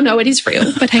real? Well, no, it is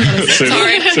real, but hang on a second.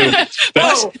 Sorry.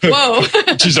 Whoa.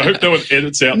 Jeez, I hope no one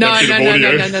edits out No. that bit of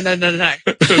audio. No.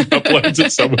 Uploads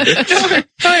it somewhere.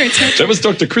 That was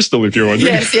Dr. Crystal, if you're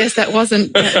wondering. Yes, that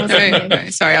wasn't me. No,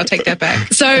 sorry, I'll take that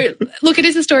back. So, look, it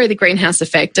is a story of the greenhouse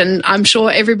effect, and I'm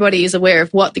sure everybody is aware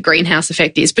of what the greenhouse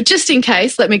effect is. But just in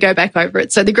case, let me go back over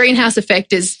it. So, the greenhouse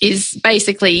effect is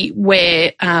basically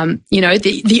where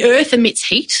the Earth emits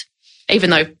heat, even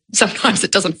though sometimes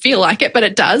it doesn't feel like it, but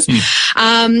it does.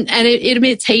 And it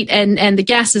emits heat, and the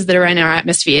gases that are in our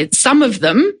atmosphere, some of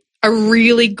them are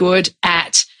really good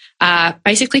at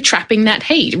basically trapping that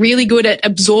heat, really good at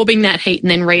absorbing that heat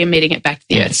and then re-emitting it back to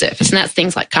the Earth's surface. And that's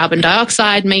things like carbon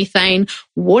dioxide, methane,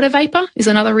 water vapor is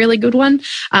another really good one.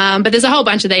 But there's a whole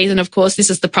bunch of these. And of course,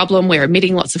 this is the problem. We're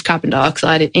emitting lots of carbon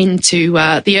dioxide into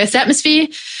the Earth's atmosphere.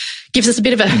 Gives us a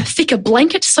bit of a thicker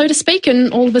blanket, so to speak,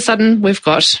 and all of a sudden we've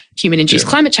got human-induced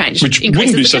climate change. Which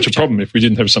wouldn't be such a problem if we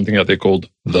didn't have something out there called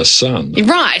the sun.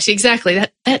 Right, exactly.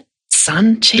 That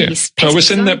sun, jeez. Yeah. We're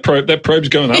sending that probe. That probe's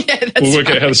going up. We'll work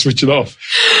out how to switch it off.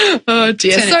 Oh,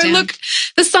 dear. So, look,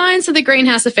 the science of the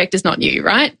greenhouse effect is not new,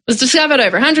 right? It was discovered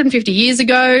over 150 years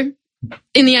ago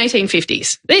in the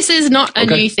 1850s. This is not a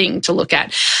new thing to look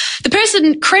at. The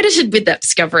person credited with that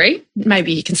discovery,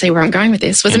 maybe you can see where I'm going with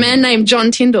this, was a man named John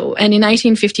Tyndall. And in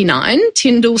 1859,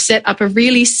 Tyndall set up a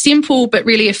really simple but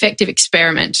really effective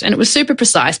experiment. And it was super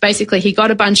precise. Basically, he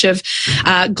got a bunch of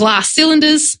glass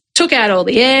cylinders, took out all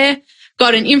the air,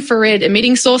 got an infrared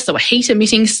emitting source, so a heat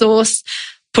emitting source,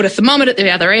 put a thermometer at the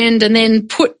other end, and then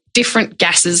put different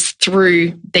gases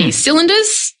through these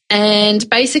cylinders, and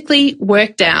basically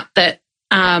worked out that,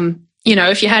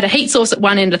 if you had a heat source at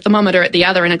one end, a thermometer at the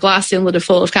other, and a glass cylinder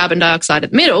full of carbon dioxide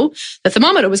at the middle, the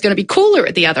thermometer was going to be cooler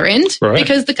at the other end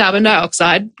because the carbon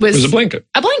dioxide was a blanket.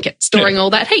 Storing all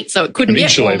that heat, so it couldn't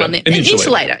get warm on the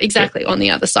insulator, exactly, on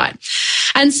the other side.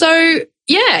 And so,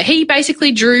 he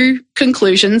basically drew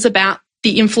conclusions about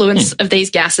the influence of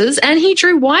these gases, and he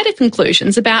drew wider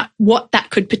conclusions about what that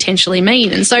could potentially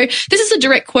mean. And so this is a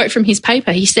direct quote from his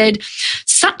paper. He said,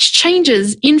 "Such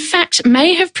changes, in fact,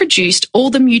 may have produced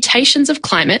all the mutations of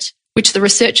climate which the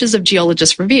researchers of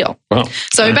geologists reveal." Wow.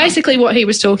 So basically what he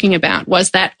was talking about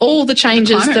was that all the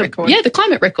changes, the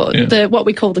climate record, what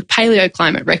we call the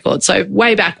paleoclimate record. So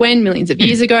way back when, millions of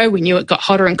years ago, we knew it got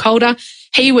hotter and colder.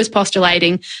 He was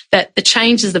postulating that the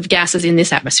changes of gases in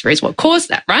this atmosphere is what caused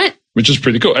that, right? Which is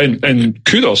pretty cool. And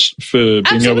kudos for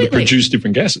being able to produce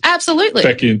different gases. Absolutely.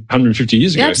 Back in 150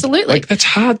 years ago. Absolutely. Like, that's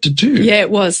hard to do. Yeah, it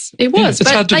was. It was. It's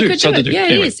hard to do. It's hard to do. Yeah,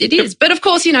 anyway. it is. But of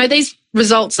course, these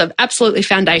results are absolutely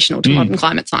foundational to modern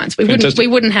climate science. We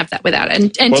wouldn't have that without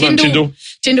it. And Tyndall.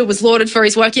 Tyndall was lauded for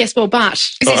his work. Yes, well, but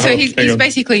so he's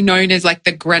basically known as like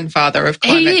the grandfather of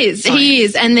climate science. He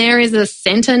is. And there is a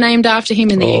centre named after him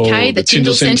in the UK, the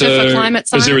Tyndall Centre for Climate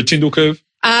Science. Is there a Tyndall curve?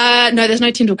 No, there's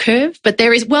no Tyndall curve, but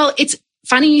there is. Well, it's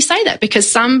funny you say that, because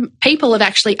some people have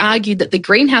actually argued that the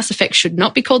greenhouse effect should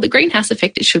not be called the greenhouse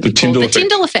effect. It should be called the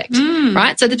Tyndall effect,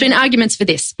 right? So there's been arguments for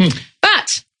this.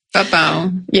 But,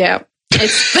 yeah,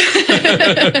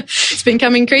 it's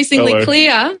become increasingly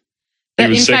clear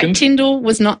that, in fact, Tyndall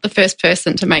was not the first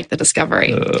person to make the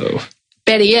discovery.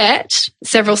 Better yet,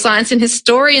 several science and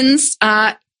historians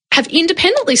have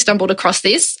independently stumbled across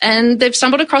this, and they've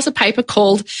stumbled across a paper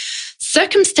called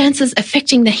Circumstances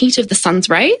Affecting the Heat of the Sun's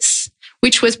Rays,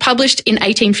 which was published in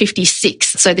 1856.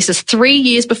 So this is 3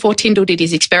 years before Tyndall did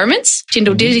his experiments.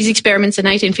 Tyndall did his experiments in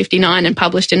 1859 and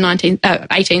published in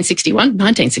 1861.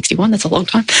 1961, that's a long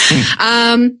time.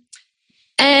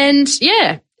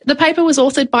 The paper was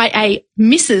authored by a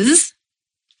Mrs.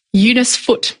 Eunice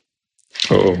Foote.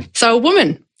 So a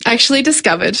woman actually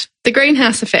discovered the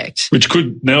greenhouse effect. Which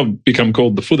could now become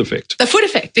called the Foote effect. The Foote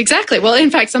effect, exactly. Well, in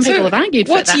fact, some people have argued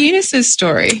for that. What's Eunice's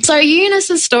story? So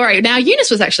Eunice's story. Now, Eunice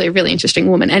was actually a really interesting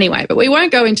woman anyway, but we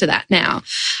won't go into that now.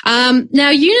 Now,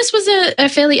 Eunice was a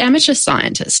fairly amateur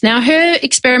scientist. Now, her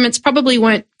experiments probably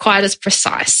weren't quite as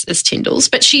precise as Tyndall's,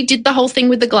 but she did the whole thing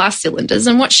with the glass cylinders.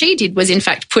 And what she did was, in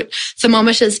fact, put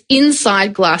thermometers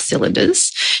inside glass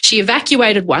cylinders. She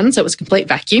evacuated one, so it was complete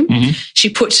vacuum.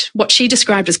 She put what she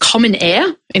described as common air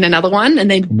in another one, and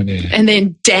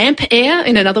then damp air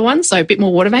in another one, so a bit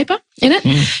more water vapor in it.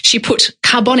 She put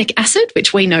carbonic acid,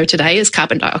 which we know today as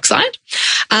carbon dioxide,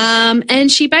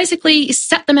 and she basically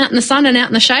sat them out in the sun and out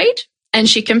in the shade, and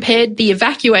she compared the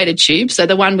evacuated tube, so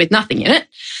the one with nothing in it,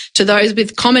 to those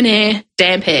with common air,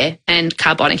 damp air, and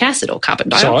carbonic acid or carbon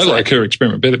dioxide. So I like her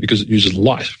experiment better because it uses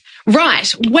light.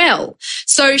 Right. Well,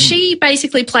 so she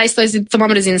basically placed those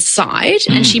thermometers inside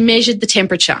and she measured the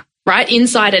temperature, right,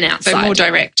 inside and outside. So more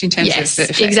direct in terms of the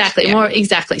effect. Exactly. Yeah.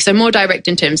 Exactly. So more direct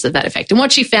in terms of that effect. And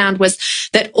what she found was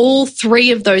that all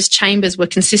three of those chambers were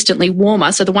consistently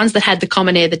warmer. So the ones that had the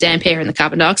common air, the damp air, and the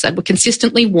carbon dioxide were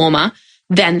consistently warmer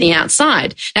than the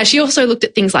outside. Now, she also looked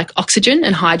at things like oxygen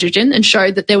and hydrogen and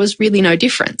showed that there was really no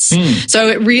difference. So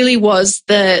it really was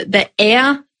the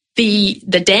air, the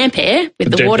damp air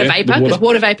with the water vapor, because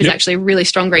water vapor is actually a really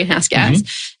strong greenhouse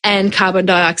gas, and carbon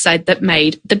dioxide that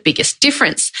made the biggest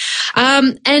difference.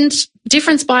 And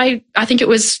difference by, I think it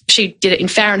was, she did it in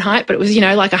Fahrenheit, but it was,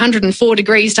 like 104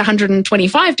 degrees to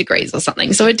 125 degrees or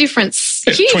something. So a difference,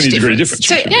 huge 20-degree difference.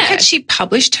 So had she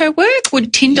published her work?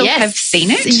 Would Tyndall have seen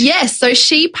it? Yes. So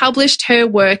she published her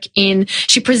work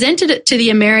she presented it to the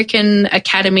American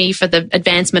Academy for the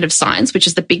Advancement of Science, which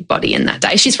is the big body in that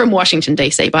day. She's from Washington,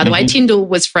 D.C., by the way. Tyndall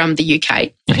was from the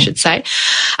UK, I should say.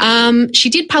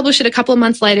 She did publish it a couple of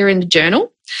months later in a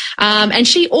journal. And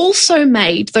she also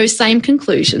made those same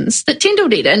conclusions that Tyndall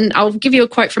did. And I'll give you a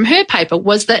quote from her paper,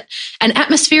 was that an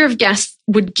atmosphere of gas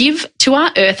would give to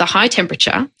our Earth a high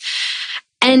temperature.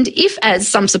 And if, as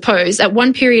some suppose, at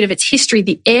one period of its history,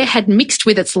 the air had mixed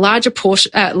with its larger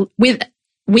portion,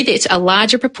 with it a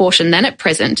larger proportion than at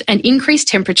present, and increased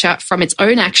temperature from its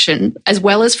own action as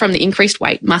well as from the increased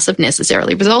weight must have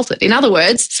necessarily resulted. In other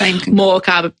words, more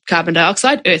carbon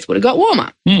dioxide, Earth would have got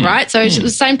warmer, right? So it was the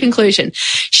same conclusion.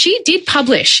 She did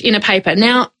publish in a paper.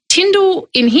 Now, Tyndall,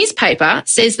 in his paper,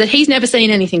 says that he's never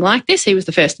seen anything like this. He was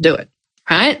the first to do it,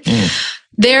 right?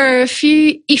 There are a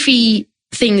few iffy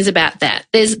things about that.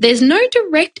 There's no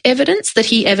direct evidence that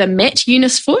he ever met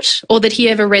Eunice Foote or that he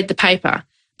ever read the paper.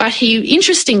 But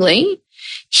interestingly,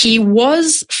 he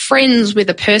was friends with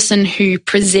a person who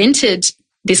presented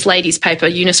this lady's paper,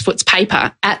 Eunice Foote's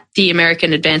paper, at the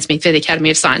American Advancement for the Academy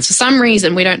of Science. For some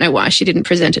reason, we don't know why, she didn't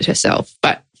present it herself,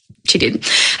 but she did.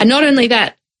 And not only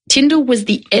that, Tyndall was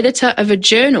the editor of a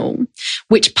journal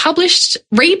which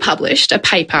republished a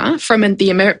paper from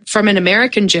an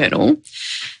American journal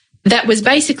that was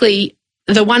basically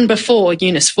the one before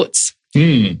Eunice Foote's.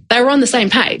 They were on the same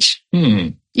page.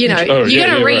 You're going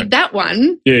to read that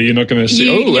one. Yeah, you're not going to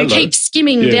see, you keep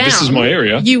skimming down. This is my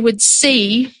area. You would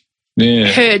see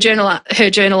her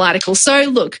journal article. So,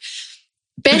 look,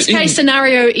 best case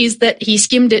scenario is that he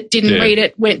skimmed it, didn't read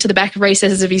it, went to the back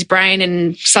recesses of his brain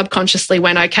and subconsciously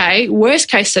went okay. Worst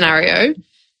case scenario,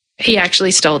 he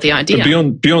actually stole the idea.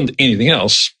 But beyond anything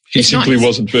else, he simply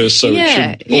wasn't first, so all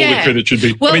the credit should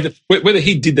be. Well, I mean, whether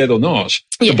he did that or not,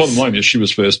 the bottom line is she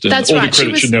was first, and all the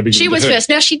credit should now be given to her. She was first.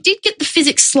 Now, she did get the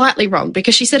physics slightly wrong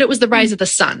because she said it was the rays of the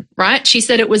sun, right? She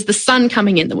said it was the sun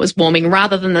coming in that was warming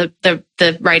rather than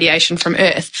the radiation from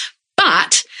Earth.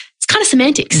 But it's kind of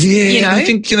semantics. Yeah, I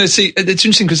think, see, it's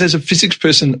interesting because as a physics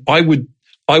person, I would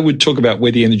talk about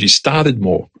where the energy started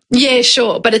more. Yeah,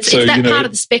 sure, but it's that part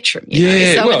of the spectrum. But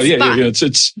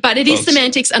it is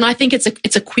semantics, and I think it's a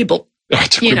quibble.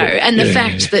 It's a quibble. And the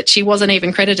fact that she wasn't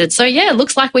even credited. So it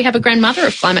looks like we have a grandmother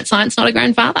of climate science, not a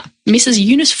grandfather, Mrs.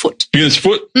 Eunice Foote. Eunice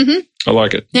Foote. I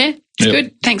like it. Yeah, it's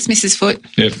good. Thanks, Mrs. Foote.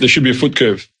 Yeah, there should be a foot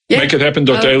curve. Yeah. Make it happen,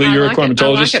 Dr. Ailey. You're a climatologist.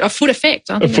 I like it. A foot effect.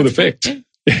 A foot effect. Yeah.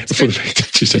 Yeah, foot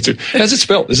effect. She said too. How's it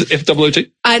spelled? Is it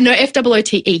F-O-O-T? No,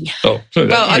 F-O-O-T-E. Oh, so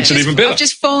that makes it even better. I've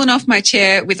just fallen off my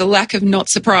chair with a lack of not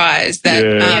surprise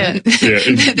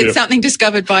that something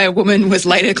discovered by a woman was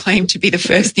later claimed to be the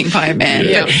first thing by a man.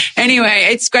 Yeah. But anyway,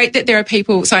 it's great that there are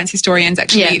people, science historians,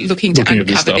 actually looking to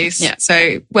uncover this. Yeah.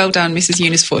 So well done, Mrs.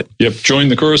 Eunice Foote. Yep. Join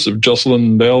the chorus of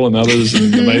Jocelyn Bell and others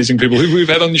and amazing people who we've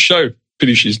had on the show.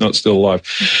 Pity she's not still alive.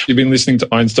 You've been listening to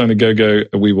Einstein a Go-Go.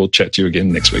 We will chat to you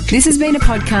again next week. This has been a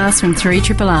podcast from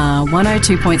 3RRR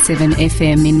 102.7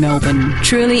 FM in Melbourne.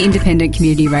 Truly independent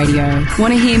community radio.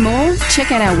 Want to hear more?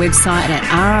 Check out our website at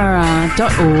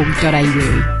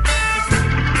rrr.org.au.